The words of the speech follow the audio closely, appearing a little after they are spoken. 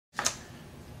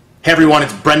Hey everyone,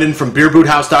 it's Brendan from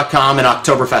beerboothouse.com and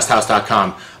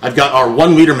Oktoberfesthouse.com. I've got our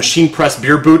 1 liter machine press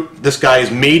beer boot. This guy is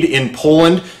made in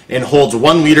Poland and holds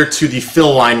 1 liter to the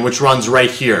fill line, which runs right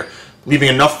here, leaving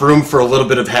enough room for a little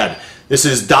bit of head. This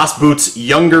is Das Boot's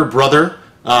younger brother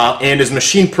and is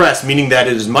machine press, meaning that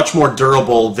it is much more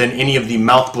durable than any of the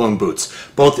mouth blown boots,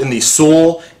 both in the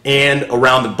sole and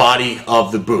around the body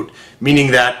of the boot, meaning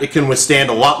that it can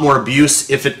withstand a lot more abuse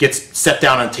if it gets set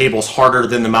down on tables harder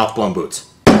than the mouth blown boots.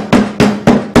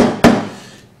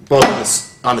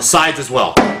 Both on the sides as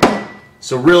well.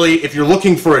 So really, if you're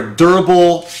looking for a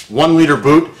durable 1 liter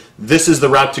boot, this is the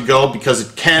route to go because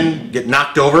it can get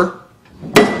knocked over,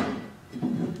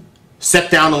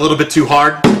 set down a little bit too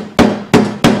hard,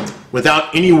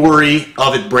 without any worry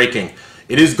of it breaking.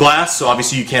 It is glass, so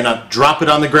obviously you cannot drop it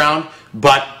on the ground,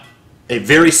 but a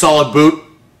very solid boot,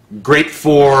 great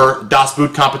for Das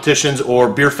Boot competitions or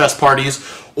beer fest parties,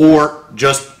 or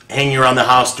just hanging around the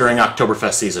house during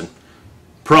Oktoberfest season.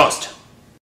 Prost!